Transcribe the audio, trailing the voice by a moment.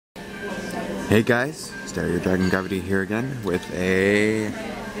Hey guys, Stereo Dragon Gravity here again with a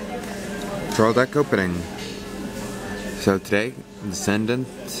troll deck opening. So today,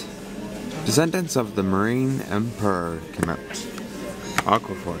 Descendants of the Marine Emperor came out.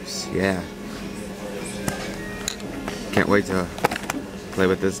 Aquaforce, yeah. Can't wait to play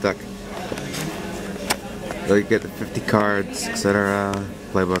with this deck. So you get the 50 cards, etc.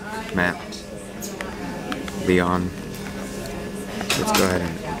 Playbook, map, Leon. Let's go ahead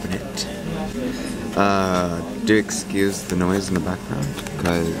and open it. Do excuse the noise in the background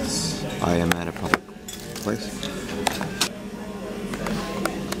because I am at a public place.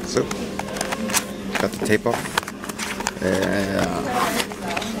 So, got the tape off.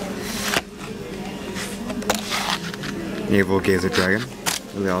 Naval Gazer Dragon,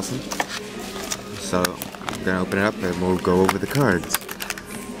 really awesome. So, I'm gonna open it up and we'll go over the cards.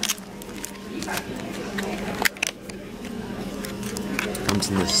 Comes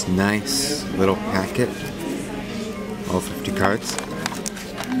in this nice little packet, all 50 cards.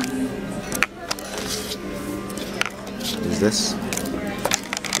 Is this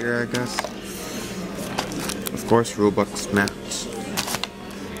here, I guess? Of course, rulebooks, maps.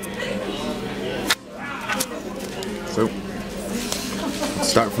 So, let's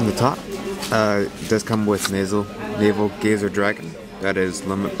start from the top. It does come with Naval Gazer Dragon. That is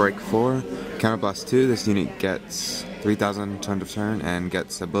limit break 4. Counterblast 2. This unit gets 3,000 turn to turn and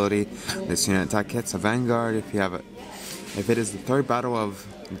gets ability. This unit attack hits a Vanguard if you have it. If it is the third battle of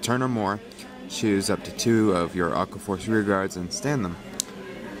the turn or more, choose up to 2 of your Aquaforce rear guards and stand them.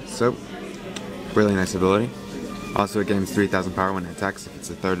 So, really nice ability. Also, it gains 3,000 power when it attacks if it's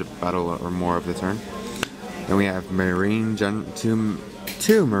the third battle or more of the turn. Then we have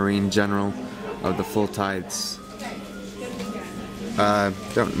two Marine General of the Full Tides.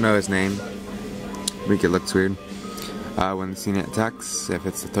 Don't know his name. I think it looks weird. When this unit attacks, if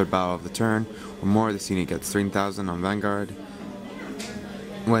it's the third battle of the turn or more, this unit gets 3,000 on Vanguard.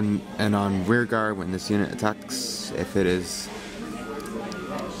 And on rear guard, when this unit attacks, if you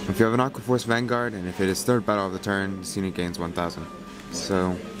have an Aquaforce Vanguard, and if it is third battle of the turn, this unit gains 1,000.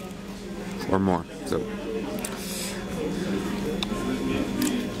 So, or more. So,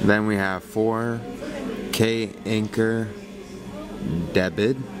 then we have 4 K Anchor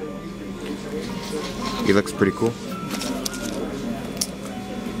Debid. He looks pretty cool.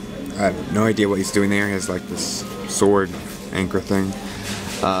 I have no idea what he's doing there. He has like this sword anchor thing.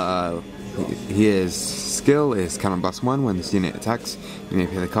 His skill is Counterblast 1. When this unit attacks, you may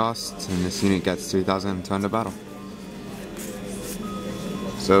pay the cost, and this unit gets 3,000 to end the battle.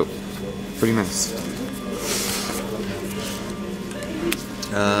 So, pretty nice.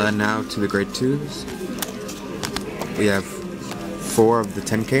 Now to the grade 2s. We have 4 of the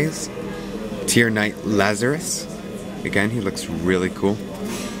 10Ks. Tier Knight Lazarus. Again, he looks really cool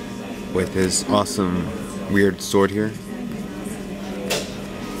with his awesome weird sword here.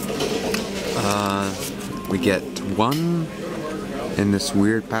 We get 1 in this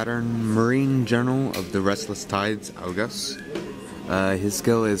weird pattern, Marine General of the Restless Tides, August. His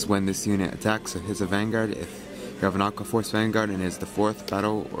skill is when this unit attacks, it hits a Vanguard. If you have an Aquaforce Vanguard and it's the 4th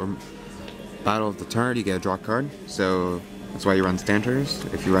battle of the turn, you get a draw card. So that's why you run Stanters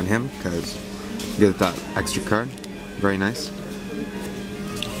if you run him, because you get that extra card. Very nice.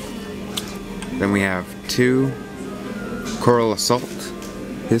 Then we have 2 Coral Assault.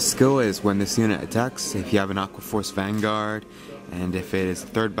 His skill is when this unit attacks, if you have an Aquaforce Vanguard, and if it is the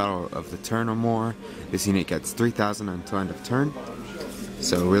third battle of the turn or more, this unit gets 3,000 until end of turn.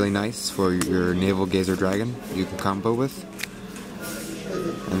 So really nice for your Naval Gazer Dragon you can combo with.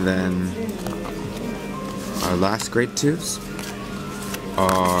 And then our last grade 2s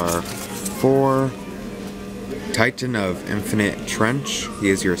are 4 Titan of Infinite Trench. He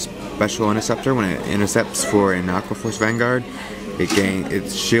is your special interceptor. When it intercepts for an Aquaforce Vanguard,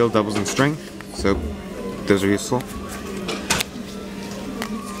 its shield doubles in strength, so those are useful.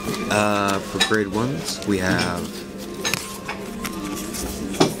 For grade 1s, we have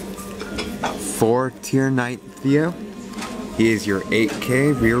 4 Tier Knight Theo. He is your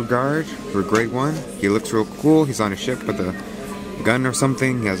 8K rear guard for grade 1. He looks real cool. He's on a ship with a gun or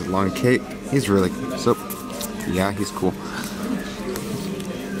something. He has a long cape. He's really cool. So, yeah, he's cool.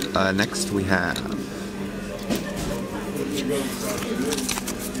 Next we have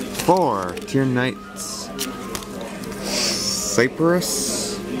 4 Tier Knights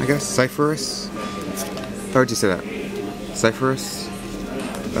Cyprus, I guess? Cyphorus? How would you say that? Cyphorus?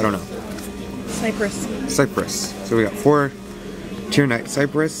 I don't know. Cyprus. So we got 4 Tier Knight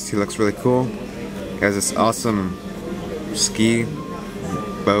Cyprus. He looks really cool. He has this awesome ski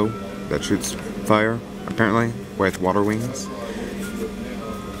bow that shoots fire, apparently, with water wings.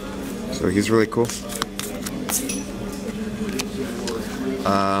 So he's really cool.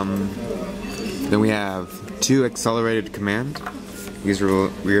 Then we have 2 accelerated command. These are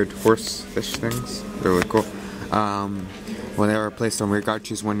weird horse fish things. They're really cool. When they are placed on rear guard,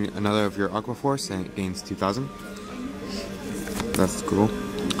 choose another of your Aqua Force and it gains 2,000. That's cool.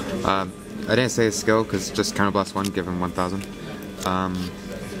 I didn't say his skill because just counterblast 1, give him 1,000.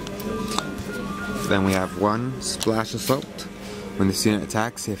 Then we have 1 Splash Assault. When this unit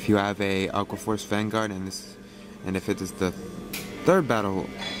attacks, if you have a Aqua Force Vanguard and if it is the 3rd battle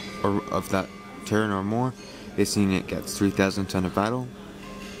of that turn or more, this unit gets 3,000 ton of battle.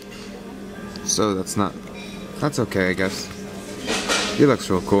 So that's okay, I guess. He looks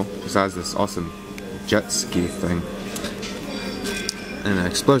real cool. Besides this awesome jet ski thing and an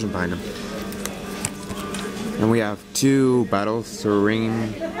explosion behind him. And we have 2 Battle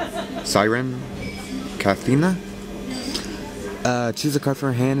Siren Kathina. Choose a card from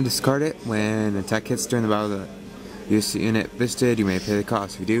your hand and discard it. When an attack hits during the battle that this unit visited, you may pay the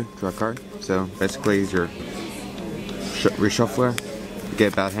cost. If you do, draw a card. So basically, it's your reshuffler. You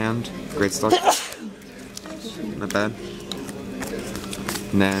get a bad hand. Great stuff. Not bad.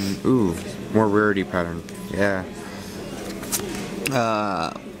 And then, ooh, more rarity pattern. Yeah.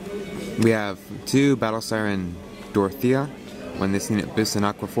 We have 2 Battle Siren Dorothea. When this unit boosts an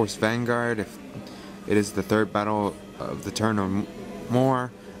Aqua Force Vanguard, if it is the 3rd battle of the turn or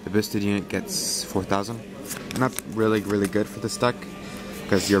more, the boosted unit gets 4,000. Not really good for this deck,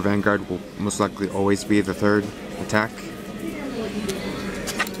 because your Vanguard will most likely always be the 3rd attack.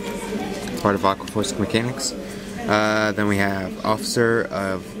 Part of Aqua Force mechanics. Then we have Officer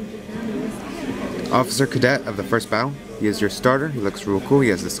Cadet of the 1st battle. He is your starter. He looks real cool. He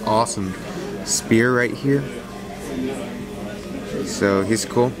has this awesome spear right here. So he's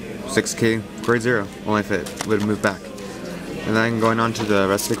cool. 6k grade 0, only if it would move back. And then going on to the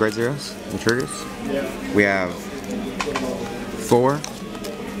rest of the grade 0s and triggers. We have 4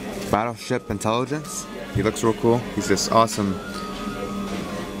 Battleship Intelligence. He looks real cool. He's this awesome,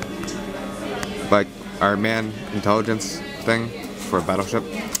 like, Iron Man intelligence thing for a battleship.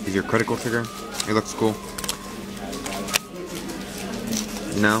 He's your critical trigger. He looks cool.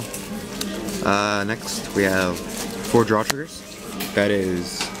 Now, next we have 4 draw triggers. That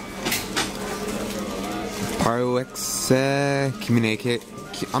is Pyrox Communicate.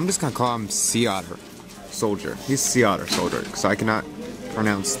 I'm just gonna call him Sea Otter Soldier. He's Sea Otter Soldier, so I cannot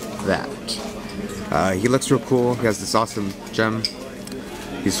pronounce that. He looks real cool. He has this awesome gem.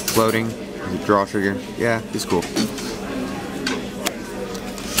 He's floating. He's a draw trigger. Yeah, he's cool.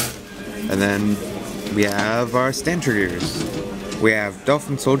 And then we have our stand triggers. We have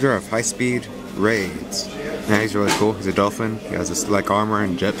Dolphin Soldier of High Speed Raids. Yeah, he's really cool. He's a dolphin. He has this like armor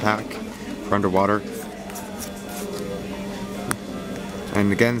and jetpack for underwater.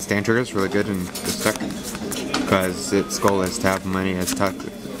 And again, stand trigger is really good in this deck because its goal is to have money as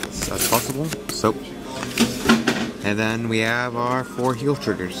possible. So, and then we have our 4 heal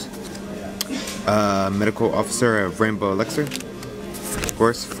triggers. Medical Officer of Rainbow Elixir. Of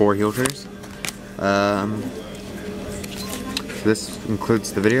course, 4 heal triggers. This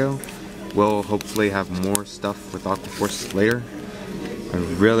concludes the video. We'll hopefully have more stuff with Aqua Force later. I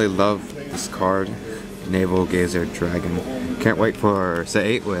really love this card, Naval Gazer Dragon. Can't wait for set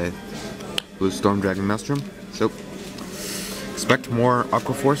 8 with Blue Storm Dragon Maelstrom. So, expect more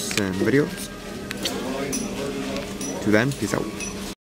Aqua Force and videos. To then, peace out.